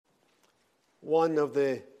One of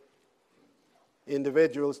the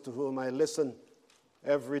individuals to whom I listen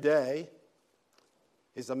every day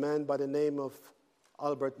is a man by the name of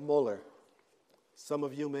Albert Mohler. Some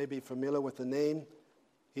of you may be familiar with the name.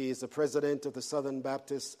 He is the president of the Southern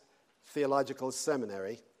Baptist Theological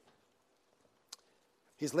Seminary.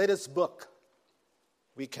 His latest book,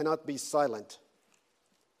 We Cannot Be Silent.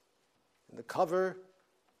 In the cover,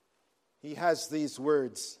 he has these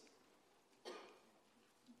words.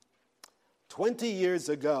 20 years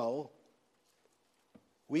ago,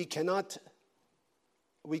 we could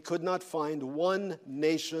not find one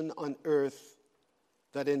nation on earth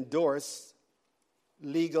that endorsed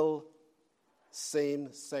legal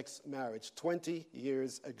same-sex marriage. 20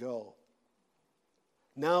 years ago.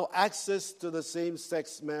 Now, access to the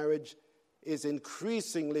same-sex marriage is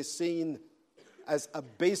increasingly seen as a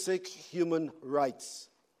basic human right,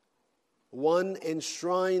 one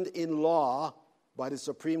enshrined in law by the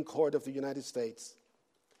Supreme Court of the United States.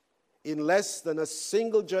 In less than a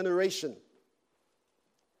single generation,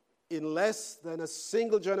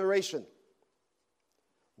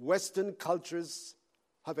 Western cultures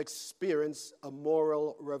have experienced a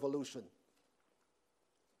moral revolution.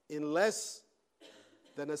 In less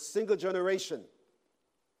than a single generation,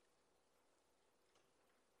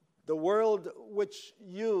 the world which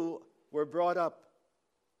you were brought up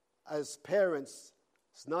as parents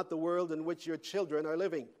is not the world in which your children are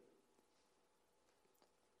living.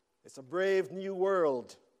 It's a brave new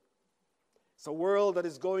world. It's a world that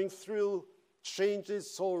is going through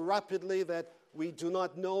changes so rapidly that we do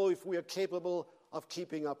not know if we are capable of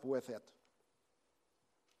keeping up with it.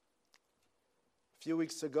 A few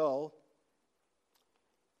weeks ago,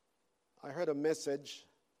 I heard a message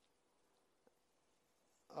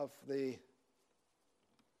a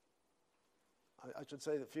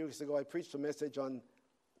few weeks ago I preached a message on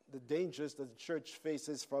the dangers that the church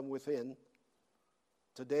faces from within.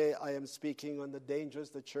 Today I am speaking on the dangers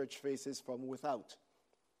the church faces from without.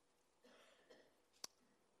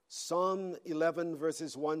 Psalm 11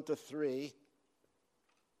 verses 1 to 3.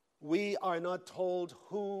 We are not told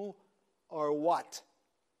who or what,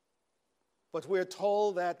 but we're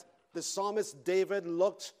told that the psalmist David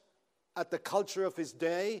looked at the culture of his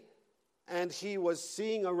day, and he was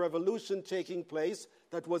seeing a revolution taking place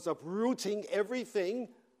that was uprooting everything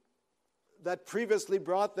that previously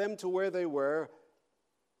brought them to where they were.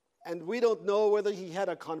 And we don't know whether he had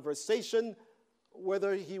a conversation,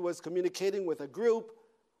 whether he was communicating with a group,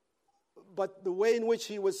 but the way in which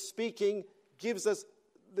he was speaking gives us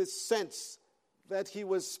this sense that he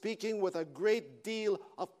was speaking with a great deal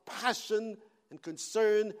of passion and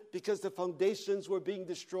concern because the foundations were being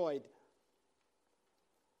destroyed.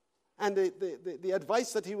 And the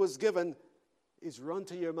advice that he was given is run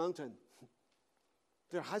to your mountain.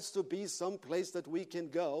 There has to be some place that we can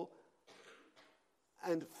go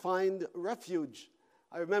and find refuge.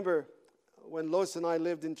 I remember when Lois and I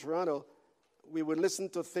lived in Toronto, we would listen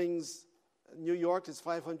to things. New York is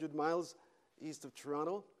 500 miles east of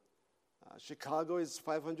Toronto. Chicago is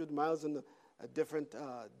 500 miles in a different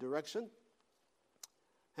direction.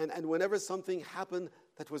 And whenever something happened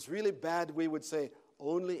that was really bad, we would say,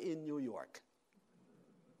 only in New York.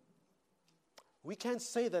 We can't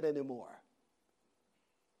say that anymore.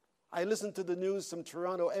 I listen to the news from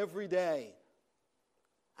Toronto every day,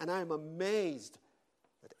 and I'm amazed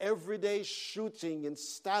that everyday shooting and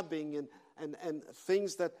stabbing and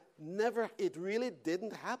things that it really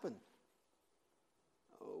didn't happen.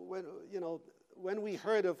 When we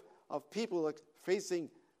heard of people like facing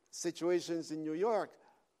situations in New York,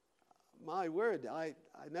 my word, I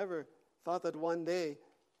never thought that one day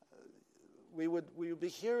we would be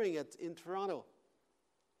hearing it in Toronto.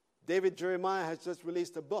 David Jeremiah has just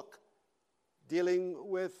released a book dealing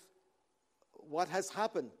with what has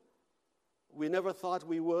happened. We never thought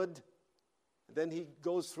we would. Then he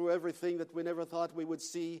goes through everything that we never thought we would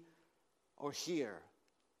see or hear.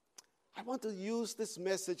 I want to use this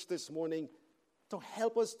message this morning to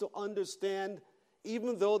help us to understand,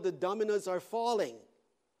 even though the dominoes are falling,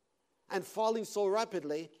 and falling so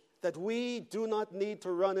rapidly, that we do not need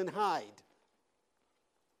to run and hide.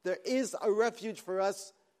 There is a refuge for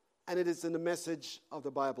us, and it is in the message of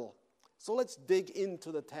the Bible. So let's dig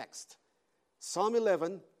into the text. Psalm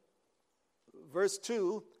 11, verse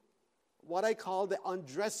 2, what I call the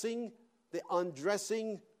undressing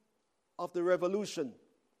of the revolution.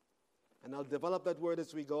 And I'll develop that word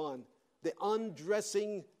as we go on. The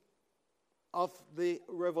undressing of the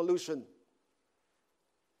revolution.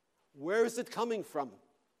 Where is it coming from?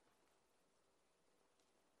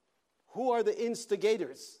 Who are the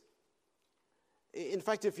instigators? In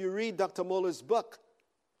fact, if you read Dr. Mohler's book,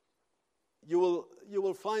 you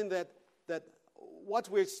will find that that what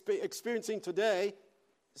we're experiencing today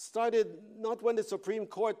started not when the Supreme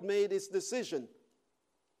Court made its decision,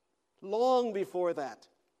 long before that.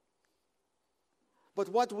 But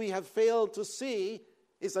what we have failed to see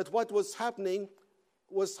is that what was happening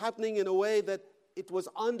in a way that it was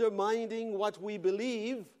undermining what we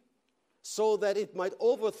believe so that it might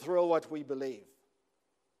overthrow what we believe.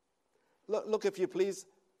 Look, if you please,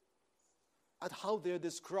 at how they're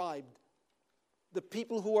described. The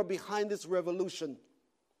people who are behind this revolution.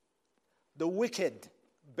 The wicked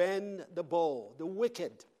bend the bow. The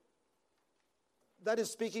wicked. That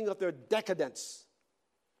is speaking of their decadence,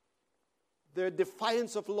 their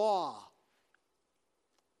defiance of law.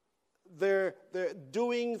 They're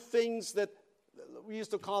doing things that we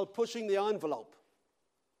used to call pushing the envelope.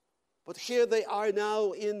 But here they are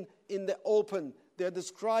now in the open. They're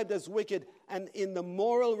described as wicked. And in the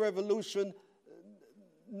moral revolution,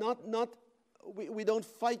 we don't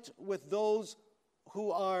fight with those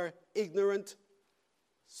who are ignorant,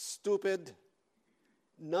 stupid,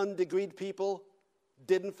 non-degreed people,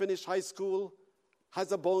 didn't finish high school,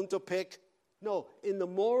 has a bone to pick. No, in the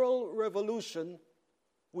moral revolution,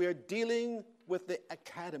 we are dealing with the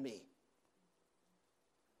academy.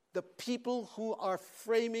 The people who are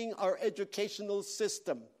framing our educational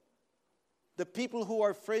system. The people who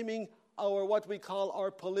are framing what we call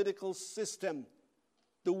our political system.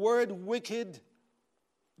 The word wicked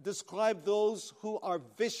describes those who are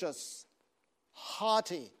vicious,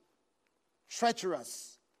 haughty,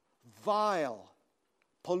 treacherous, vile,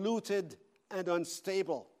 polluted, and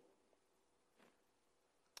unstable.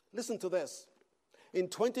 Listen to this. In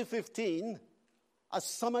 2015, a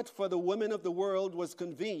summit for the women of the world was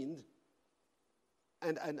convened.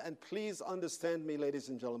 And please understand me, ladies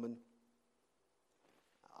and gentlemen.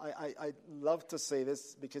 I love to say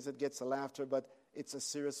this because it gets a laughter, but it's a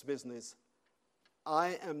serious business.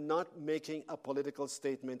 I am not making a political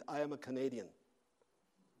statement. I am a Canadian.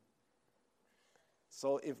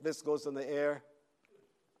 So if this goes on the air,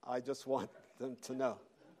 I just want them to know.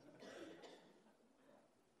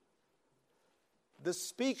 The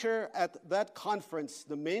speaker at that conference,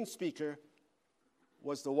 the main speaker,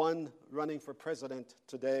 was the one running for president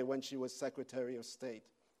today when she was Secretary of State.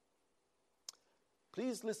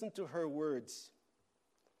 Please listen to her words.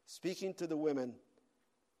 Speaking to the women,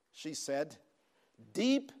 she said,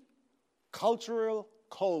 deep cultural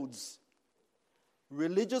codes,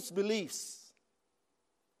 religious beliefs,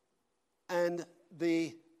 and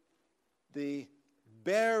the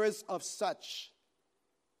bearers of such,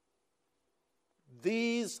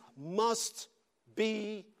 these must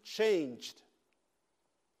be changed.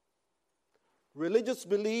 Religious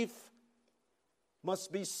belief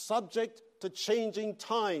must be subject to changing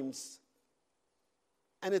times.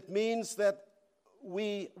 And it means that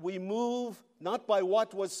we move not by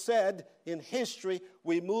what was said in history,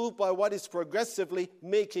 we move by what is progressively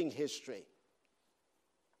making history.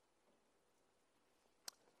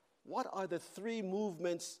 What are the three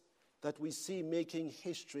movements that we see making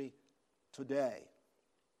history today?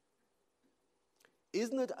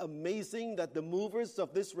 Isn't it amazing that the movers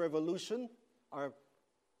of this revolution are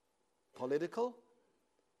political?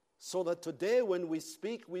 So that today when we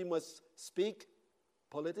speak, we must speak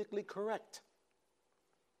politically correct.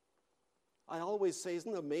 I always say,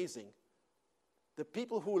 isn't it amazing? The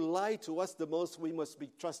people who lie to us the most, we must be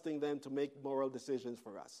trusting them to make moral decisions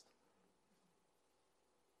for us.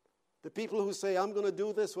 The people who say, I'm going to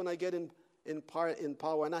do this when I get in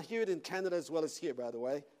power, and I hear it in Canada as well as here, by the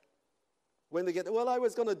way. When they get, well, I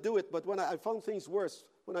was going to do it, but when I found things worse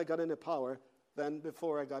when I got into power than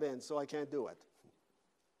before I got in, so I can't do it.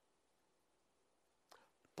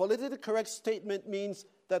 Politically correct statement means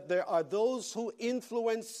that there are those who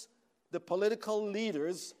influence the political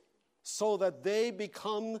leaders so that they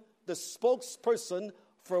become the spokesperson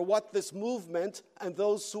for what this movement and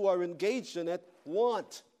those who are engaged in it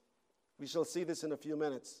want. We shall see this in a few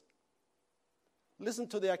minutes. Listen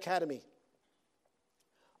to the academy.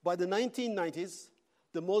 By the 1990s,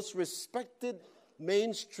 the most respected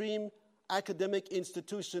mainstream academic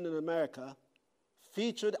institution in America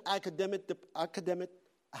featured academic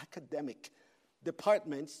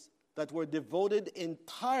departments that were devoted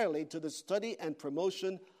entirely to the study and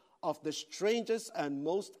promotion of the strangest and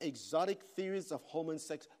most exotic theories of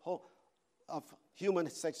human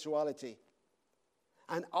sexuality,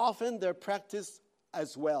 and often their practice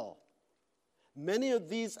as well. Many of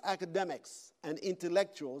these academics and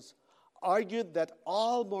intellectuals argued that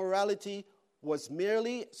all morality was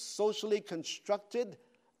merely socially constructed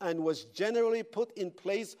and was generally put in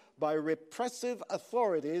place by repressive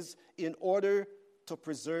authorities in order to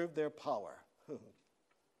preserve their power.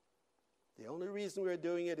 The only reason we're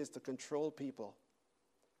doing it is to control people.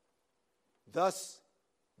 Thus,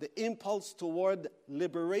 the impulse toward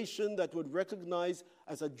liberation that would recognize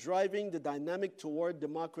as a driving the dynamic toward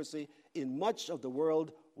democracy in much of the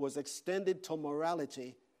world was extended to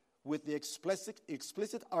morality with the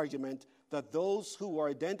explicit argument that those who are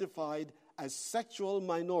identified as sexual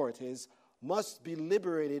minorities must be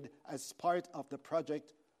liberated as part of the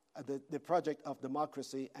project of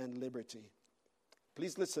democracy and liberty.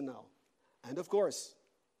 Please listen now. And of course,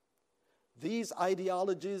 these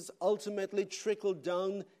ideologies ultimately trickled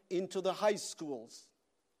down into the high schools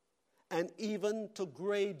and even to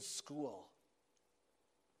grade school.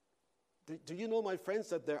 Do you know, my friends,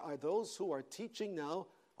 that there are those who are teaching now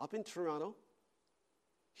up in Toronto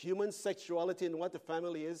human sexuality and what the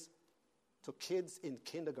family is to kids in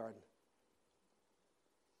kindergarten?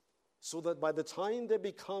 So that by the time they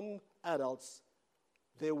become adults,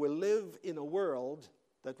 they will live in a world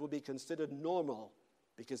that will be considered normal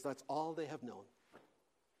because that's all they have known.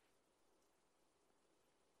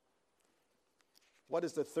 What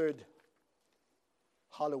is the third?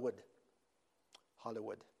 Hollywood.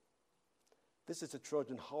 Hollywood. This is a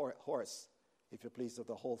Trojan horse, if you please, of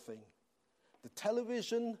the whole thing. The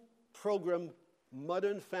television program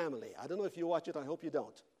Modern Family. I don't know if you watch it. I hope you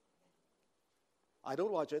don't. I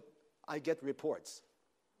don't watch it. I get reports.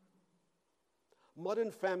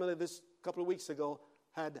 Modern Family, this couple of weeks ago,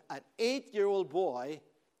 had an 8-year-old boy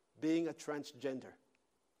being a transgender.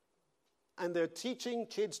 And they're teaching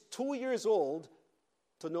kids 2 years old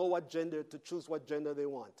to know what gender, to choose what gender they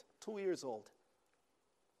want. 2 years old.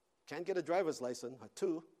 Can't get a driver's license at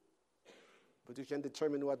 2, but you can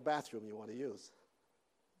determine what bathroom you want to use.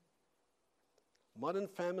 Modern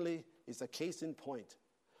Family is a case in point.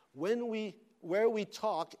 Where we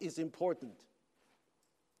talk is important.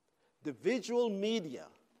 The visual media,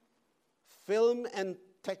 film and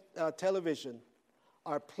television,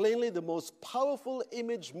 are plainly the most powerful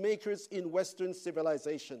image makers in Western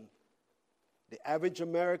civilization. The average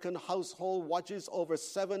American household watches over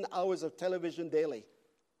 7 hours of television daily.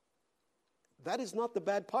 That is not the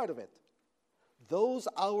bad part of it. Those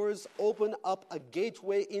hours open up a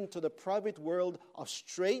gateway into the private world of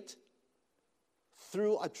straight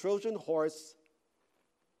through a Trojan horse,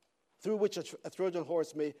 through which a Trojan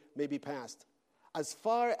horse may be passed. As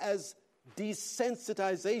far as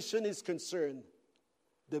desensitization is concerned,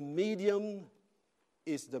 the medium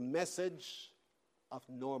is the message of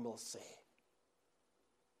normalcy.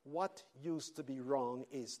 What used to be wrong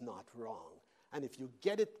is not wrong. And if you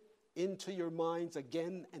get it into your minds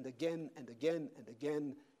again and again and again and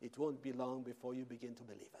again, it won't be long before you begin to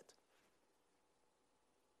believe it.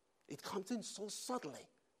 It comes in so subtly.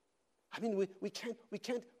 I mean, we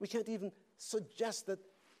can't even suggest that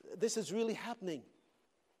this is really happening.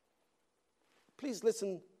 Please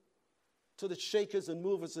listen to the shakers and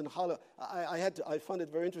movers in Hollywood. I found it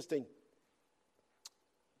very interesting.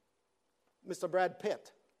 Mr. Brad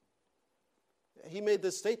Pitt, he made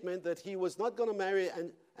this statement that he was not going to marry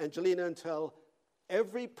Angelina until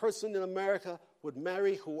every person in America would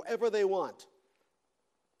marry whoever they want.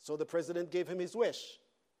 So the president gave him his wish.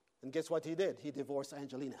 And guess what he did? He divorced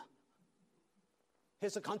Angelina.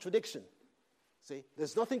 Here's a contradiction. See,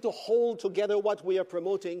 there's nothing to hold together what we are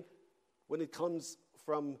promoting when it comes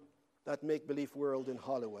from that make-believe world in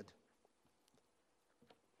Hollywood.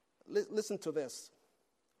 Listen to this.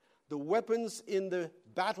 The weapons in the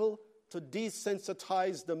battle to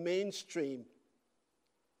desensitize the mainstream,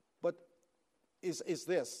 but is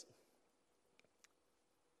this.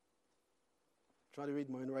 Try to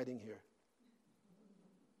read my own writing here.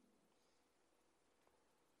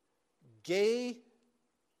 Gay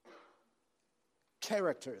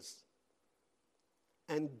characters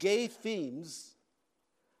and gay themes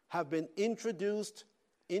have been introduced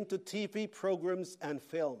into TV programs and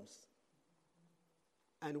films.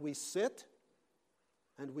 And we sit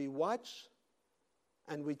and we watch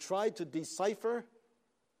and we try to decipher,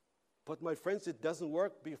 but my friends, it doesn't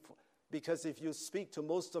work because if you speak to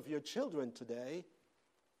most of your children today,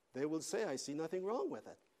 they will say, I see nothing wrong with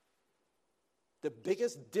it. The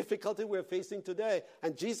biggest difficulty we're facing today,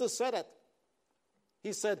 and Jesus said it.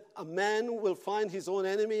 He said, a man will find his own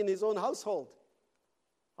enemy in his own household.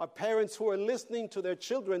 Our parents who are listening to their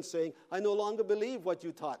children saying, I no longer believe what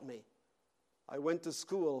you taught me. I went to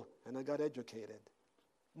school and I got educated.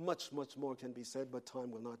 Much, much more can be said, but time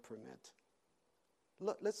will not permit.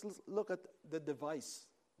 Let's look at the device.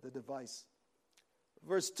 The device.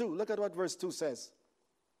 Verse 2, look at what verse 2 says.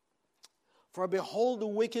 For behold, the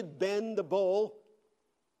wicked bend the bow.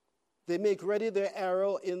 They make ready their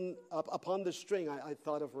arrow upon the string. I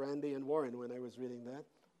thought of Randy and Warren when I was reading that.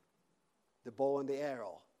 The bow and the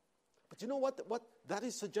arrow. But Do you know what that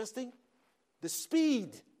is suggesting? The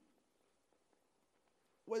speed.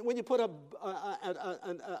 When you put a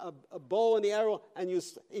bow and the arrow and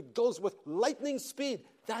it goes with lightning speed,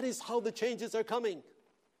 that is how the changes are coming.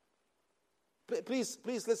 Please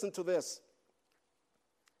listen to this.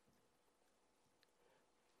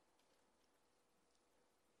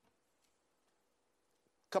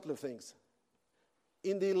 Couple of things.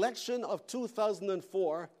 In the election of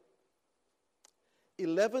 2004,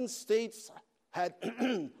 11 states had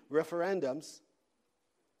referendums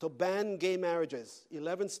to ban gay marriages.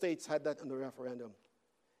 11 states had that in the referendum.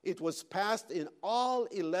 It was passed in all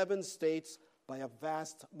 11 states by a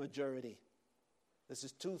vast majority. This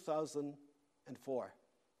is 2004.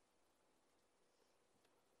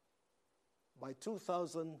 By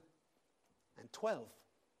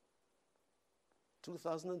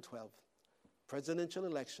 2012, presidential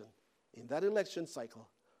election, in that election cycle,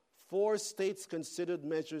 4 states considered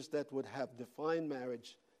measures that would have defined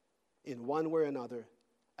marriage in one way or another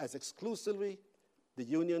as exclusively the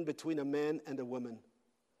union between a man and a woman.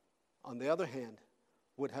 On the other hand,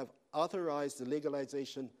 would have authorized the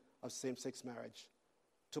legalization of same-sex marriage.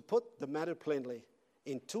 To put the matter plainly,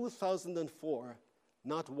 in 2004,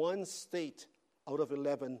 not one state out of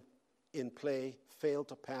 11 in play failed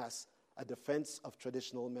to pass a defense of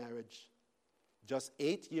traditional marriage. Just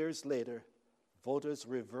 8 years later, voters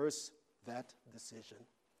reversed that decision.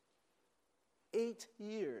 8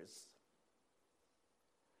 years.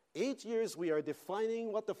 8 years we are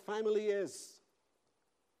defining what the family is.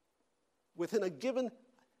 Within a given,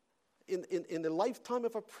 in the lifetime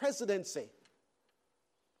of a presidency,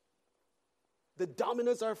 the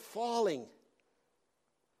dominoes are falling.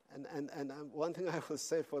 And one thing I will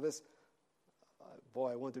say for this,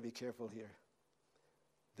 boy, I want to be careful here.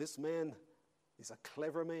 This man is a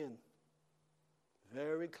clever man.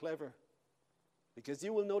 Very clever. Because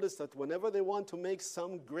you will notice that whenever they want to make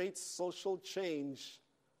some great social change,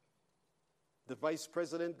 the vice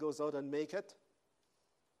president goes out and make it.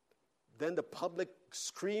 Then the public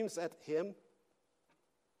screams at him.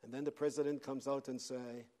 And then the president comes out and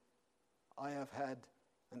say, I have had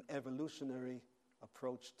an evolutionary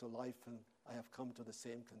approach to life and I have come to the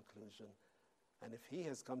same conclusion. And if he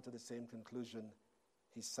has come to the same conclusion,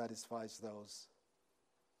 he satisfies those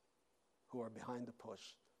who are behind the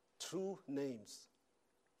push. Two names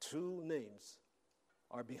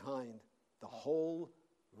are behind the whole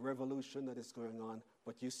revolution that is going on.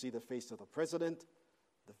 But you see the face of the president,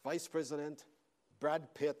 the vice president,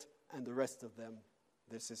 Brad Pitt, and the rest of them.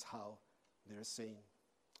 This is how they're seen.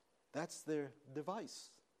 That's their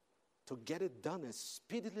device, to get it done as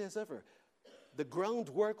speedily as ever. The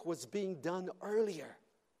groundwork was being done earlier,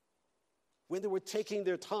 when they were taking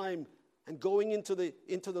their time and going into the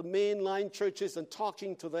mainline churches and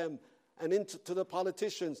talking to them and to the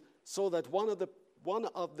politicians, so that one of the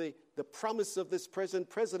promise of this present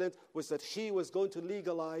president was that he was going to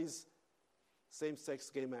legalize same-sex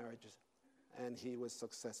gay marriages, and he was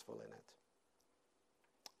successful in it.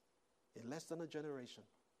 In less than a generation.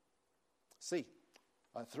 C,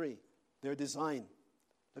 3, their design.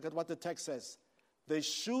 Look at what the text says. They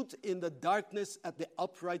shoot in the darkness at the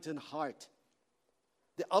upright in heart.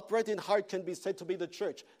 The upright in heart can be said to be the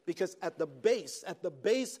church, because at the base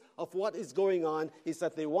of what is going on is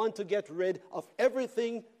that they want to get rid of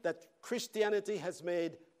everything that Christianity has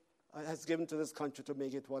given to this country to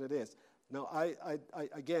make it what it is. Now,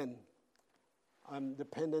 I'm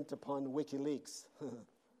dependent upon WikiLeaks.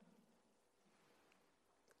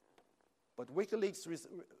 But WikiLeaks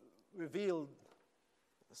revealed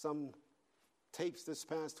some tapes this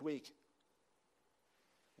past week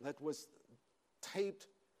that was taped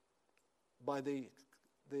by the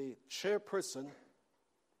chairperson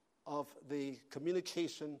of the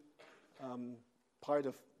communication part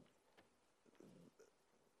of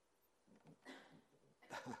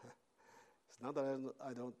it's not that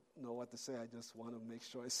I don't know what to say, I just want to make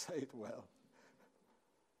sure I say it well.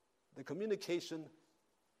 The communication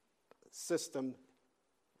system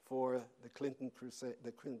for the Clinton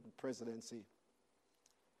presidency.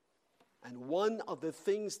 And one of the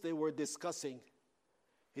things they were discussing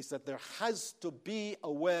is that there has to be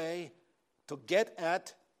a way to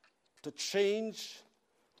change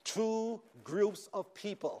 2 groups of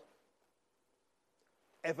people: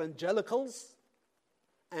 evangelicals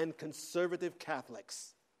and conservative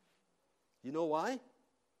Catholics. You know why?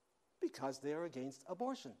 Because they are against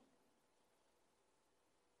abortion.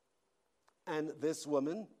 And this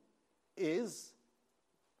woman is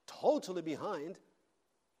totally behind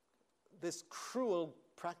this cruel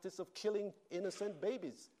practice of killing innocent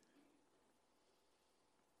babies.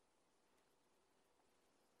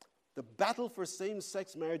 The battle for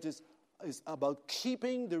same-sex marriages is about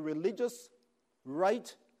keeping the religious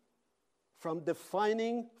right from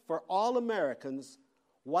defining for all Americans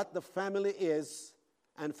what the family is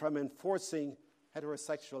and from enforcing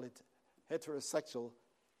heterosexual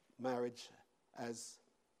marriage as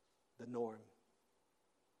the norm.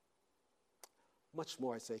 Much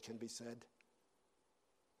more, I say, can be said.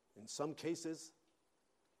 In some cases,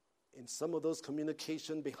 in some of those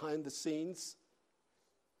communication behind the scenes,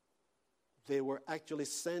 they were actually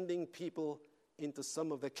sending people into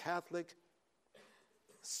some of the Catholic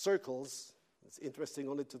circles. It's interesting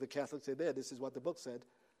only to the Catholics say there, this is what the book said,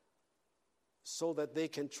 so that they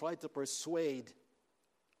can try to persuade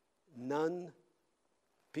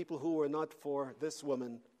people who were not for this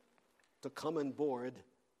woman, to come on board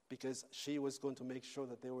because she was going to make sure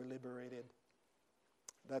that they were liberated.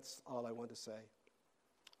 That's all I want to say.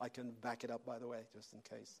 I can back it up, by the way, just in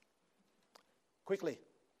case. Quickly,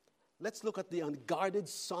 let's look at the unguarded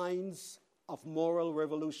signs of moral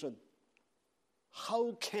revolution.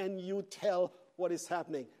 How can you tell what is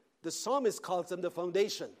happening? The psalmist calls them the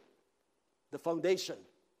foundation. The foundation.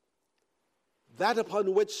 That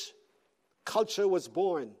upon which culture was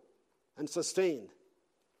born and sustained.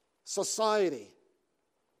 Society.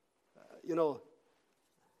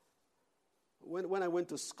 When I went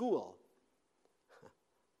to school,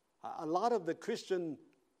 a lot of the Christian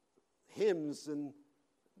hymns and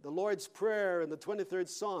the Lord's Prayer and the 23rd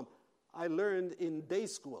Psalm, I learned in day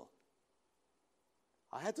school.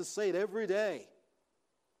 I had to say it every day.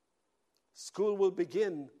 School will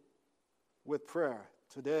begin with prayer.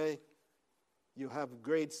 Today, you have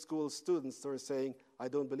grade school students who are saying, I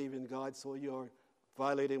don't believe in God, so you're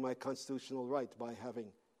violating my constitutional right by having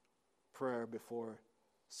prayer before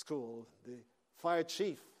school. The fire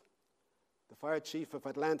chief of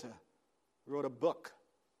Atlanta wrote a book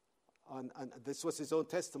on this was his own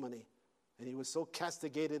testimony, and he was so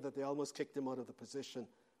castigated that they almost kicked him out of the position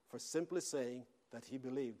for simply saying that he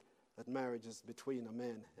believed that marriage is between a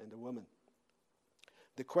man and a woman.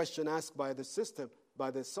 The question asked by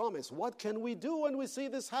the psalmist, what can we do when we see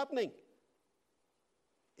this happening?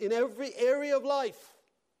 In every area of life.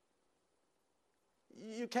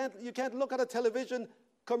 You can't look at a television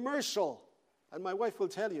commercial. And my wife will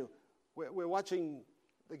tell you, we're watching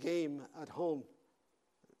the game at home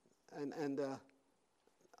and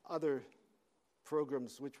other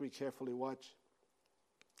programs which we carefully watch.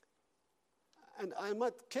 And I'm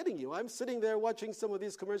not kidding you. I'm sitting there watching some of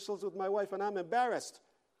these commercials with my wife, and I'm embarrassed.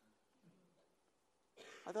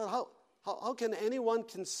 I thought, how can anyone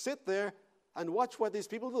can sit there and watch what these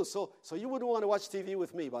people do? So you wouldn't want to watch TV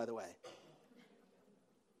with me, by the way.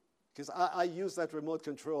 Because I use that remote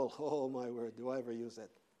control. Oh, my word, do I ever use it.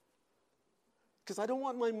 Because I don't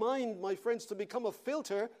want my mind, my friends, to become a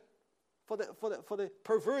filter for the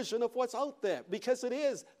perversion of what's out there. Because it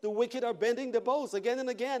is. The wicked are bending the bows again and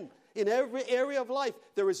again. In every area of life,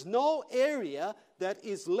 there is no area that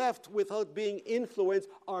is left without being influenced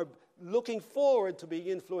or looking forward to being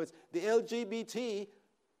influenced. The LGBT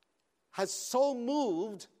has so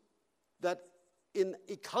moved that in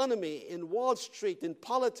economy, in Wall Street, in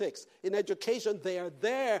politics, in education, they are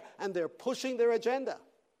there and they're pushing their agenda.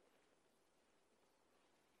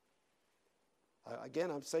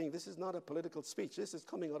 Again, I'm saying this is not a political speech. This is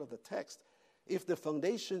coming out of the text. If the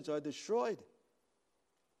foundations are destroyed,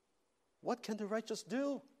 what can the righteous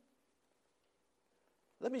do?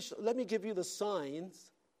 Let me give you the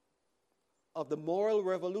signs of the moral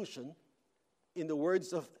revolution in the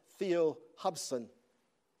words of Theo Hobson.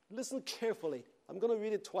 Listen carefully. I'm going to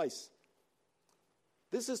read it twice.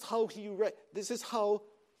 This is how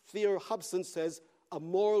Theo Hobson says a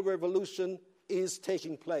moral revolution is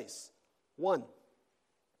taking place. 1,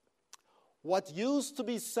 what used to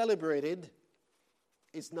be celebrated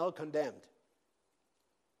is now condemned.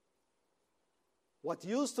 What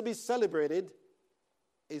used to be celebrated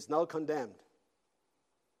is now condemned.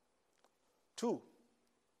 2,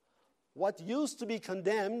 what used to be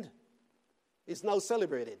condemned is now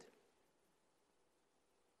celebrated.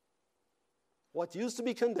 What used to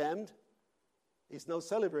be condemned is now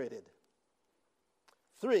celebrated.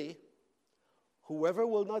 3, whoever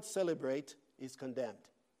will not celebrate is condemned.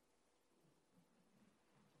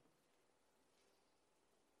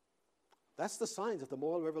 That's the signs of the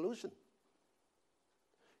moral revolution.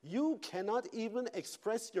 You cannot even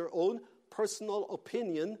express your own personal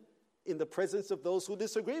opinion in the presence of those who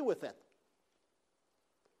disagree with it.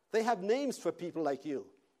 They have names for people like you: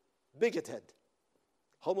 bigoted,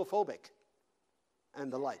 homophobic,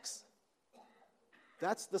 and the likes.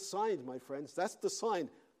 That's the sign, my friends. That's the sign.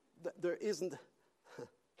 There isn't...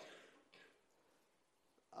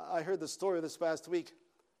 I heard the story this past week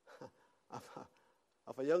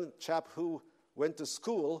of a young chap who went to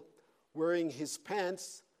school wearing his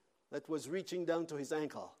pants that was reaching down to his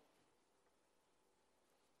ankle.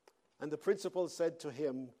 And the principal said to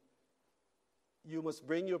him, "You must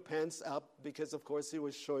bring your pants up," because of course he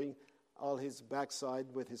was showing all his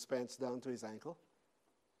backside with his pants down to his ankle.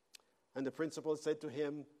 And the principal said to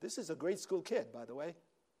him, this is a grade school kid, by the way,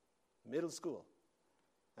 middle school.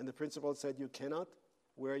 And the principal said, "You cannot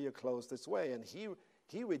wear your clothes this way." And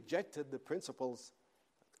he rejected the principal's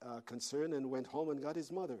concern and went home and got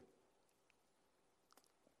his mother.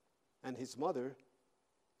 And his mother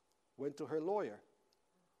went to her lawyer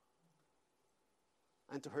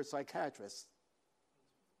and to her psychiatrist.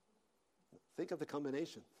 Think of the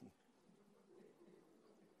combination.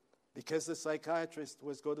 Because the psychiatrist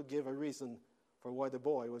was going to give a reason for why the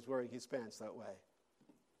boy was wearing his pants that way.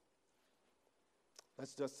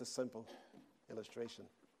 That's just a simple illustration.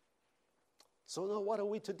 So now what are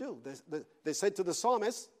we to do? They said to the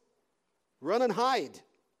psalmist, "Run and hide."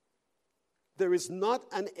 There is not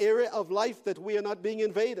an area of life that we are not being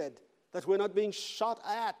invaded, that we're not being shot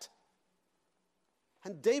at.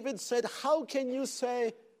 And David said, how can you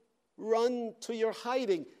say, run to your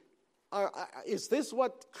hiding? Is this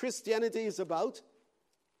what Christianity is about?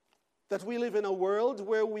 That we live in a world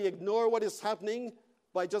where we ignore what is happening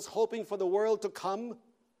by just hoping for the world to come?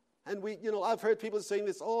 And I've heard people saying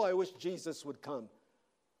this, "Oh, I wish Jesus would come."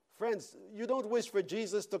 Friends, you don't wish for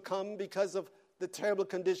Jesus to come because of the terrible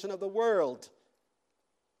condition of the world.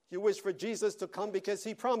 You wish for Jesus to come because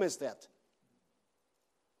he promised that.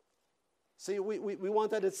 See, we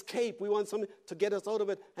want that escape. We want something to get us out of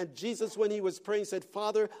it. And Jesus, when he was praying, said,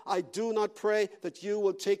 "Father, I do not pray that you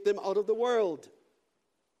will take them out of the world,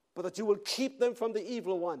 but that you will keep them from the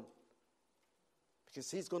evil one." Because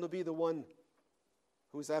he's going to be the one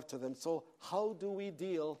who's after them. So how do we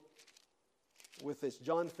deal with this?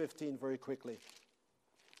 John 15, very quickly.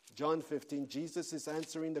 John 15, Jesus is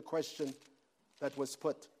answering the question that was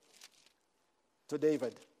put to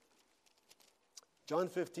David. John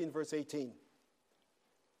 15, verse 18.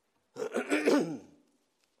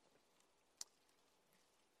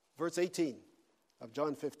 Verse 18 of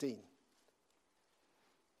John 15.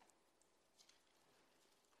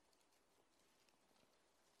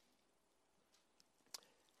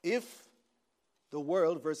 If the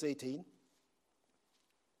world, verse 18,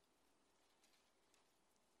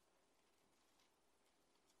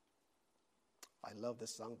 I love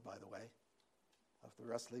this song, by the way, of the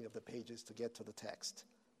rustling of the pages to get to the text.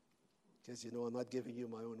 Because I'm not giving you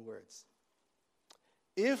my own words.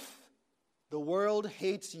 If the world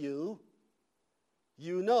hates you,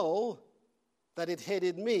 you know that it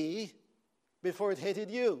hated me before it hated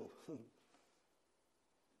you.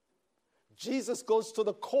 Jesus goes to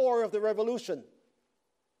the core of the revolution.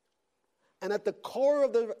 And at the core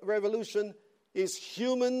of the revolution is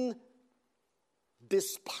human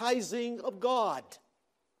despising of God.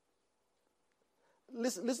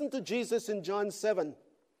 Listen to Jesus in John 7.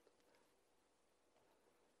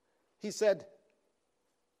 He said,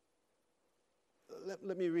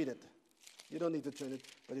 let me read it. You don't need to turn it,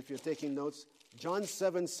 but if you're taking notes, John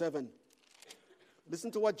 7:7.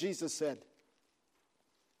 Listen to what Jesus said.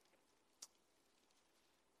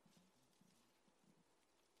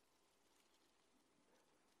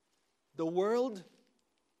 The world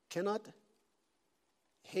cannot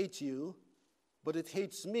hate you, but it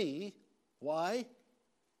hates me. Why?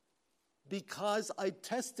 Because I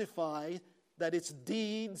testify that its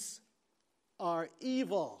deeds are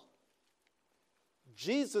evil.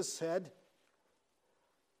 Jesus said,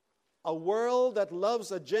 a world that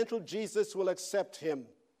loves a gentle Jesus will accept him.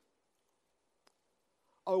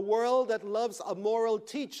 A world that loves a moral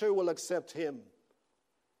teacher will accept him.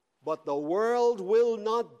 But the world will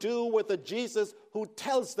not do with a Jesus who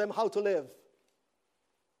tells them how to live.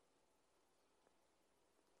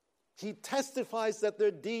 He testifies that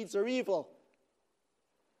their deeds are evil.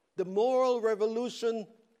 The moral revolution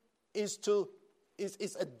is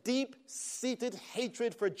a deep-seated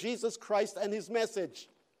hatred for Jesus Christ and his message.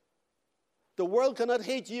 The world cannot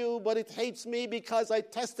hate you, but it hates me because I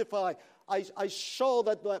testify. I show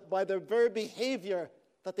that by their very behavior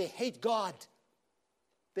that they hate God.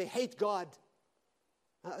 They hate God.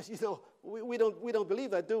 We don't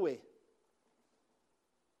believe that, do we?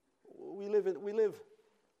 We live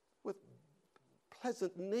with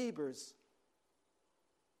pleasant neighbors.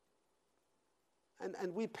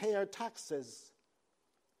 And we pay our taxes.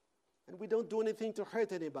 And we don't do anything to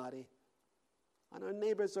hurt anybody. And our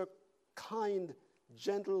neighbors are kind,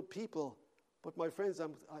 gentle people. But my friends,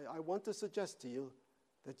 I want to suggest to you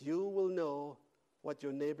that you will know what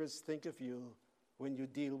your neighbors think of you when you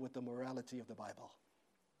deal with the morality of the Bible.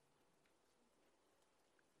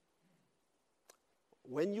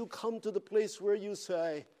 when you come to the place where you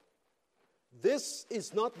say, this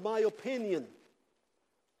is not my opinion,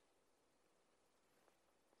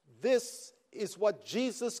 this is what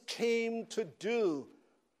Jesus came to do,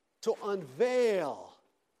 to unveil,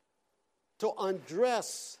 to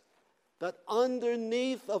undress, that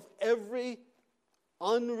underneath of every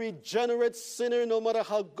unregenerate sinner, no matter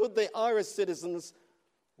how good they are as citizens,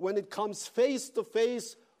 when it comes face to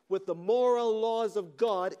face with the moral laws of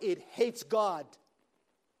God, it hates God.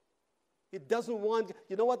 It doesn't want,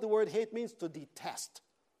 you know what the word hate means? To detest.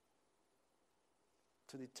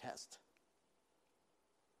 To detest.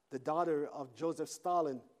 The daughter of Joseph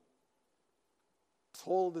Stalin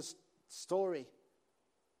told this story.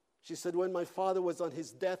 She said, when my father was on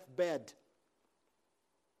his deathbed,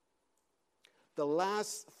 the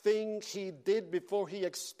last thing he did before he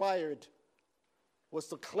expired was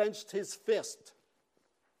to clench his fist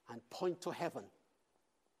and point to heaven.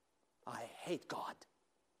 I hate God.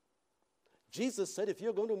 Jesus said, if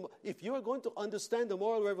you're going to understand the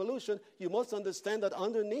moral revolution, you must understand that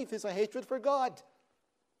underneath is a hatred for God.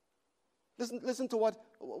 Listen to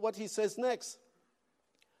what he says next.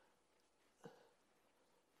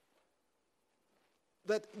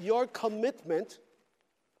 That your commitment,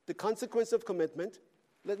 the consequence of commitment,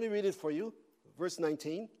 let me read it for you, verse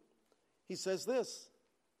 19. He says this,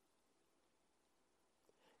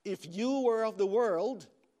 if you were of the world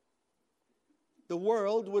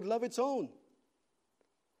would love its own.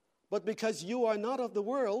 But because you are not of the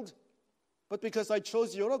world, but because I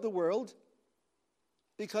chose you out of the world,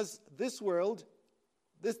 because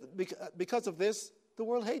of this, the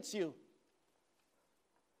world hates you.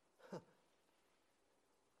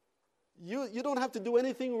 You don't have to do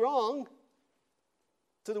anything wrong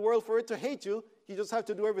to the world for it to hate you. You just have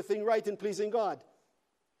to do everything right in pleasing God.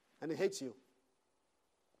 And it hates you.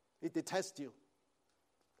 It detests you.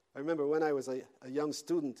 I remember when I was a young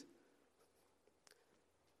student,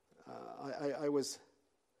 I was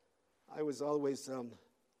always,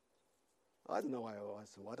 I don't know why I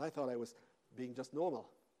was what. I thought I was being just normal.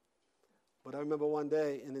 But I remember one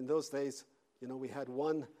day, and in those days, we had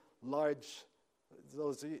one large,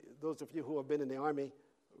 those of you who have been in the army,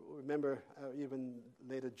 remember even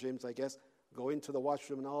later gyms, I guess, go into the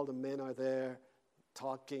washroom and all the men are there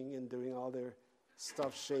talking and doing all their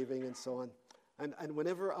stuff, shaving and so on. And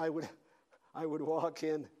whenever I would walk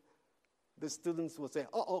in, the students would say,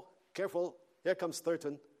 uh-oh, careful, here comes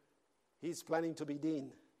Thurton. He's planning to be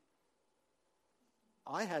dean.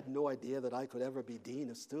 I had no idea that I could ever be dean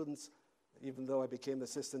of students, even though I became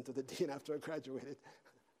assistant to the dean after I graduated.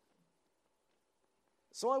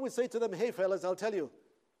 So I would say to them, hey, fellas, I'll tell you,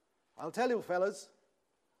 fellas,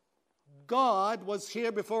 God was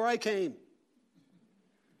here before I came.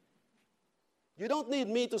 You don't need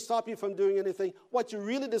me to stop you from doing anything. What you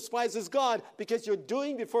really despise is God, because you're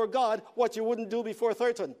doing before God what you wouldn't do before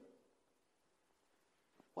Thurton.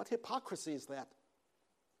 What hypocrisy is that?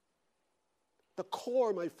 The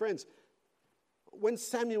core, my friends, when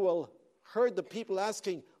Samuel heard the people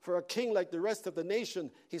asking for a king like the rest of the nation,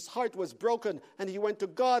 his heart was broken, and he went to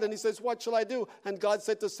God and he says, what shall I do? And God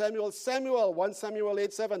said to Samuel, 1 Samuel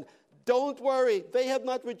 8:7, don't worry, they have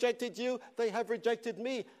not rejected you, they have rejected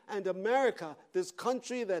me. And America, this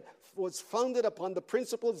country that was founded upon the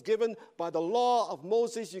principles given by the law of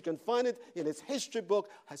Moses, you can find it in its history book,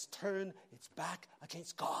 has turned its back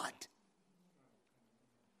against God.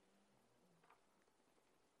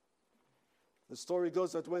 The story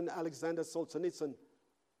goes that when Alexander Solzhenitsyn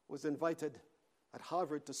was invited at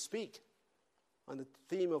Harvard to speak on the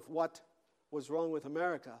theme of what was wrong with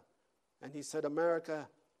America, and he said America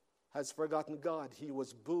has forgotten God, he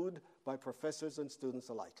was booed by professors and students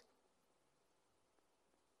alike.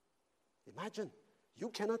 Imagine, you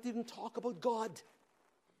cannot even talk about God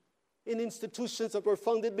in institutions that were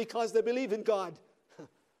founded because they believe in God.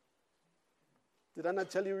 Did I not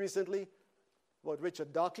tell you recently about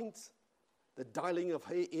Richard Dawkins, the darling of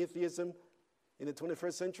atheism in the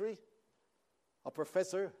 21st century? A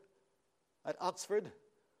professor at Oxford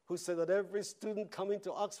who said that every student coming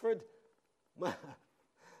to Oxford,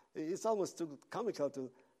 it's almost too comical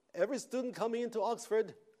to, every student coming into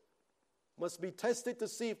Oxford must be tested to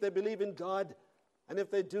see if they believe in God, and if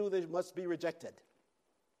they do, they must be rejected.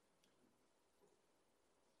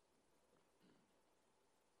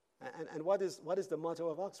 And what is the motto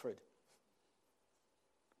of Oxford?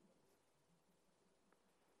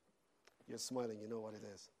 You're smiling, you know what it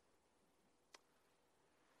is.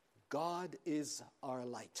 God is our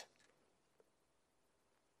light.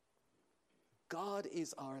 God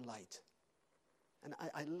is our light. And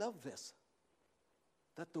I love this,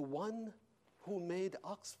 that the one who made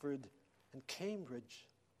Oxford and Cambridge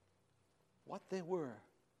what they were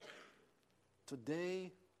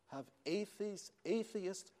today have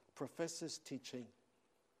atheist professors teaching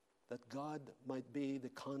that God might be the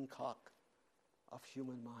concoct of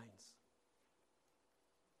human minds.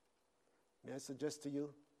 May I suggest to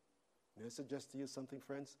you something,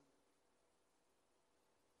 friends?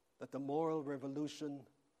 That the moral revolution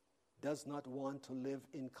does not want to live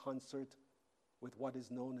in concert with what is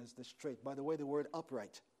known as the straight. By the way, the word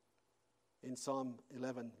upright in Psalm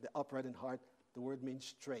 11, the upright in heart, the word means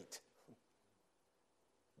straight.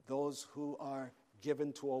 Those who are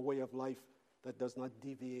given to a way of life that does not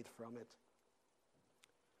deviate from it.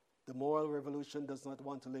 The moral revolution does not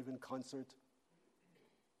want to live in concert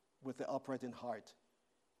with the upright in heart.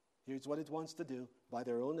 Here's what it wants to do, by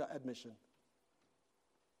their own admission.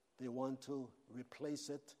 They want to replace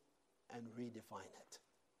it and redefine it.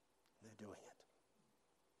 They're doing it.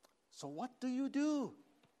 So what do?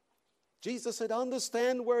 Jesus said,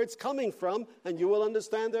 understand where it's coming from, and you will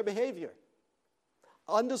understand their behavior.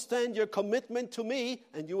 Understand your commitment to me,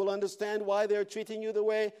 and you will understand why they're treating you the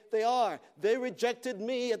way they are. They rejected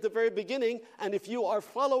me at the very beginning, and if you are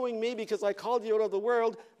following me because I called you out of the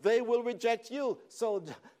world, they will reject you. So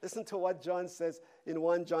listen to what John says in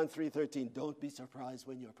 1 John 3:13. Don't be surprised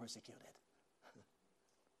when you're persecuted.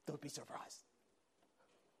 Don't be surprised.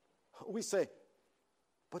 We say,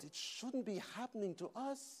 but it shouldn't be happening to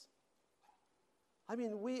us. I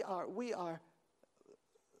mean, we are, when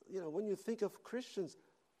you think of Christians,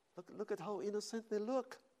 look at how innocent they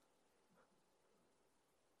look.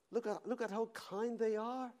 Look at how kind they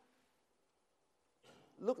are.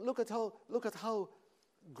 Look at how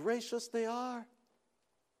gracious they are.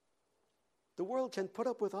 The world can put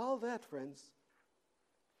up with all that, friends,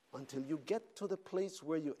 until you get to the place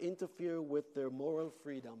where you interfere with their moral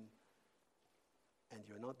freedom, and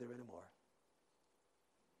you're not there anymore.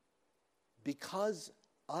 Because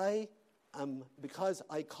I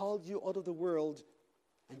called you out of the world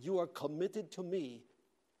and you are committed to me,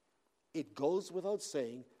 it goes without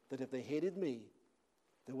saying that if they hated me,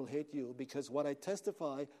 they will hate you, because what I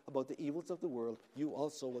testify about the evils of the world, you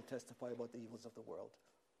also will testify about the evils of the world.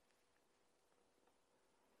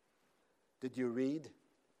 Did you read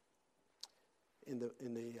in the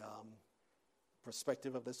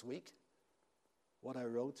perspective of this week what I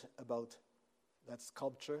wrote about that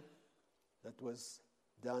sculpture that was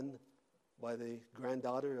done by the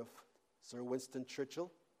granddaughter of Sir Winston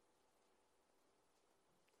Churchill?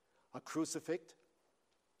 A crucifix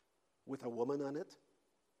with a woman on it.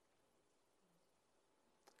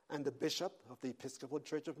 And the bishop of the Episcopal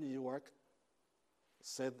Church of New York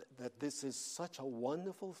said that this is such a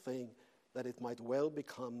wonderful thing that it might well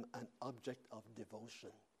become an object of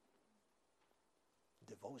devotion.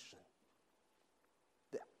 Devotion.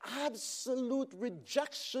 The absolute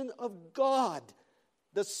rejection of God.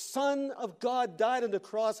 The Son of God died on the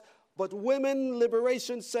cross, but women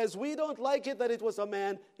liberation says, we don't like it that it was a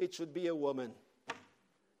man, it should be a woman.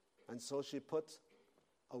 And so she put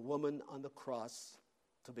a woman on the cross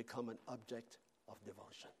to become an object of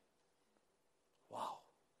devotion. Wow.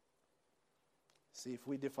 See, if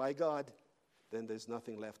we defy God, then there's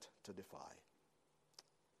nothing left to defy.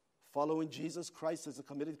 Following Jesus Christ as a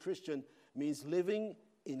committed Christian means living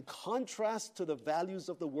in contrast to the values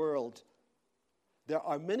of the world. There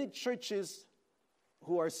are many churches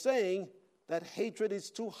who are saying that hatred is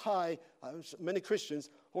too high. Many Christians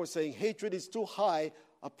who are saying hatred is too high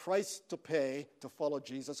a price to pay to follow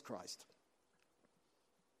Jesus Christ.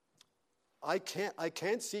 I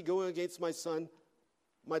can't see going against my son,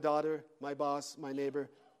 my daughter, my boss, my neighbor.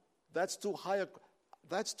 That's too high a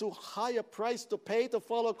price to pay to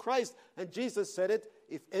follow Christ. And Jesus said it,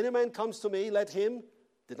 if any man comes to me, let him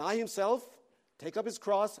deny himself, take up his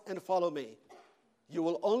cross, and follow me. You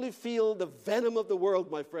will only feel the venom of the world,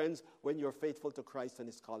 my friends, when you're faithful to Christ and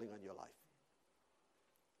his calling on your life.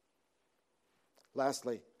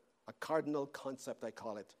 Lastly, a cardinal concept, I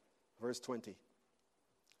call it. Verse 20.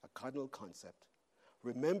 A cardinal concept.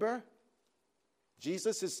 Remember,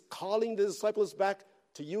 Jesus is calling the disciples back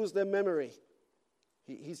to use their memory.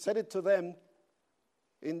 He said it to them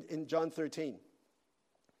in John 13.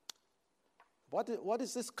 What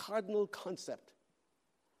is this cardinal concept?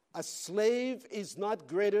 A slave is not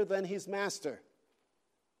greater than his master.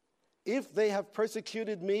 If they have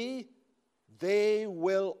persecuted me, they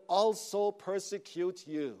will also persecute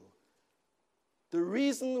you. The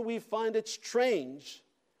reason we find it strange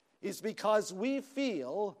is because we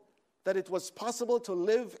feel that it was possible to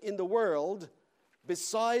live in the world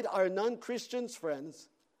beside our non-Christians friends,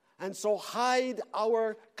 and so hide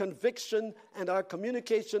our conviction and our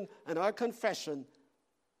communication and our confession,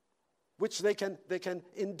 which they can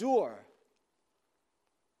endure.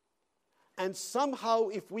 And somehow,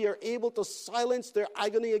 if we are able to silence their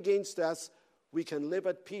agony against us, we can live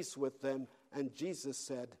at peace with them. And Jesus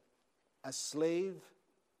said, a slave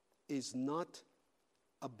is not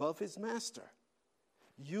above his master.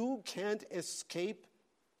 You can't escape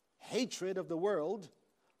hatred of the world,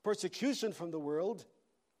 persecution from the world,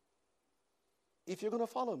 if you're going to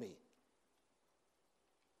follow me.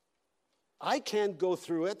 I can't go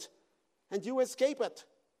through it, and you escape it.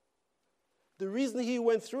 The reason he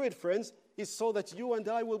went through it, friends, is so that you and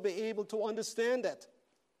I will be able to understand it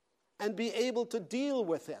and be able to deal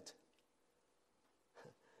with it.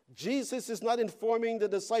 Jesus is not informing the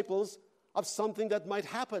disciples of something that might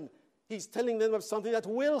happen. He's telling them of something that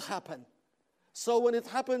will happen. So when it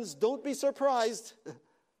happens, don't be surprised.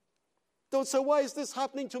 Don't say, why is this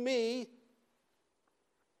happening to me?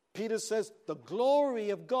 Peter says, the glory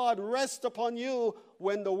of God rests upon you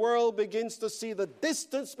when the world begins to see the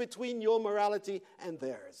distance between your morality and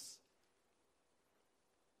theirs.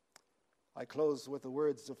 I close with the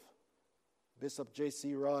words of Bishop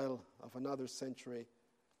J.C. Ryle of another century,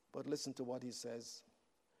 but listen to what he says.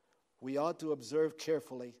 We ought to observe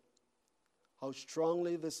carefully how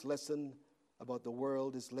strongly this lesson about the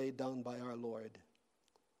world is laid down by our Lord.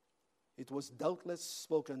 It was doubtless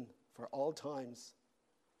spoken for all times,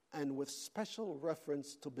 and with special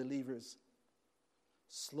reference to believers,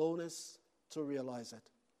 slowness to realize it.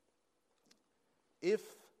 If,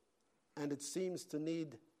 and it seems to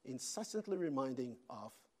need incessantly reminding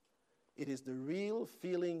of, it is the real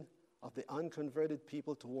feeling of the unconverted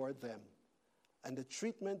people toward them, and the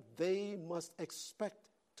treatment they must expect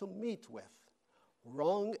to meet with.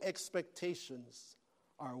 Wrong expectations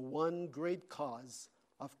are one great cause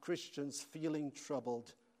of Christians feeling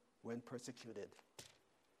troubled when persecuted.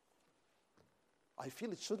 I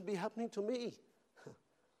feel it shouldn't be happening to me.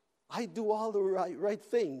 I do all the right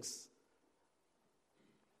things.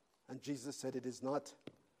 And Jesus said, it is not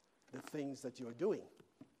the things that you're doing.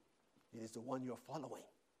 It is the one you're following.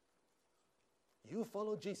 You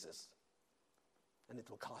follow Jesus, and it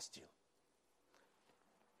will cost you.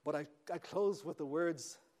 But I close with the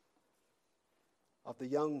words of the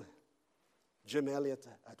young Jim Elliot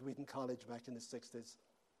at Wheaton College back in the 60s.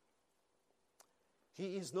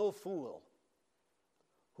 He is no fool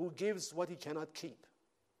who gives what he cannot keep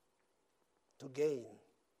to gain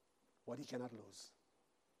what he cannot lose.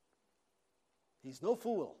 He's no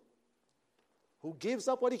fool who gives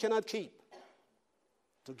up what he cannot keep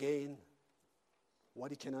to gain what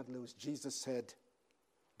he cannot lose. Jesus said,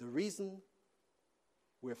 the reason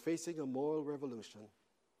we're facing a moral revolution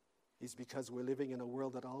is because we're living in a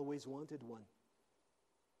world that always wanted one.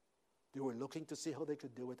 They were looking to see how they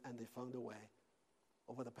could do it, and they found a way.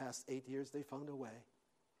 Over the past 8 years, they found a way.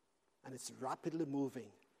 And it's rapidly moving.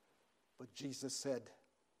 But Jesus said,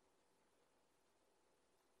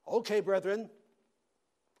 okay, brethren,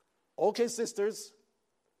 okay, sisters,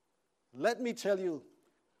 let me tell you,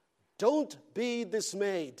 don't be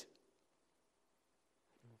dismayed.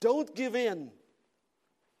 Don't give in.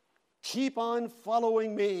 Keep on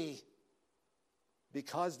following me,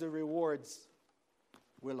 because the rewards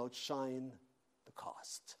will outshine the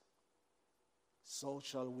cost. So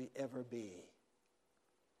shall we ever be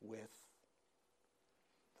with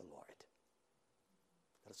the Lord.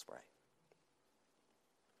 Let us pray.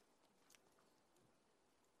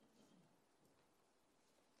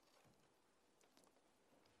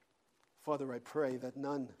 Father, I pray that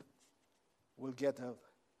none will get a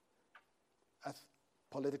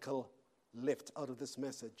political lift out of this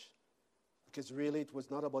message, because really it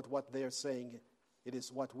was not about what they're saying. It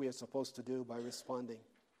is what we are supposed to do by responding.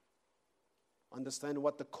 Understand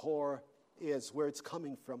what the core is, where it's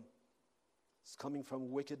coming from. It's coming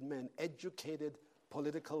from wicked men, educated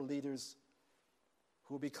political leaders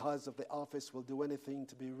who, because of the office, will do anything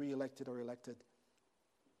to be reelected or elected.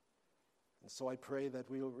 And so I pray that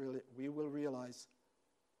we will realize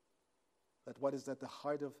that what is at the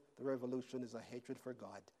heart of the revolution is a hatred for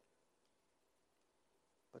God.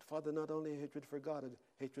 But Father, not only a hatred for God, a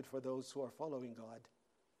hatred for those who are following God.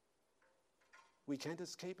 We can't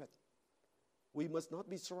escape it. We must not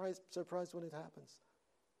be surprised when it happens,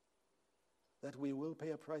 that we will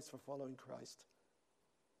pay a price for following Christ.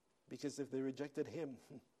 Because if they rejected him,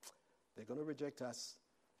 they're going to reject us.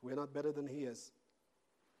 We're not better than he is.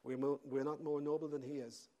 We're not more noble than he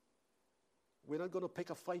is. We're not going to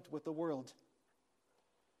pick a fight with the world.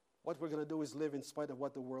 What we're going to do is live in spite of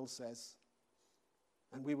what the world says.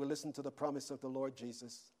 And we will listen to the promise of the Lord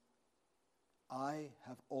Jesus. I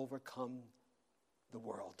have overcome the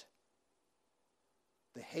world.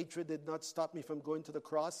 The hatred did not stop me from going to the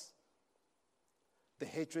cross. The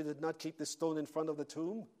hatred did not keep the stone in front of the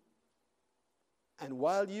tomb. And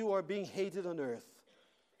while you are being hated on earth,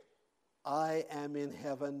 I am in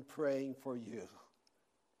heaven praying for you.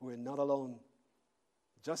 We're not alone.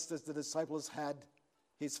 Just as the disciples had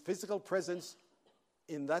his physical presence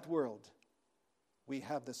in that world, we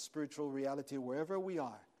have the spiritual reality wherever we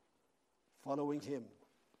are, following him,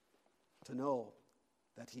 to know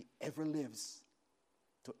that he ever lives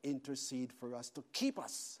to intercede for us, to keep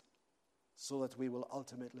us, so that we will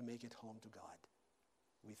ultimately make it home to God.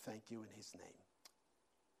 We thank you in his name.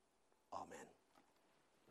 Amen.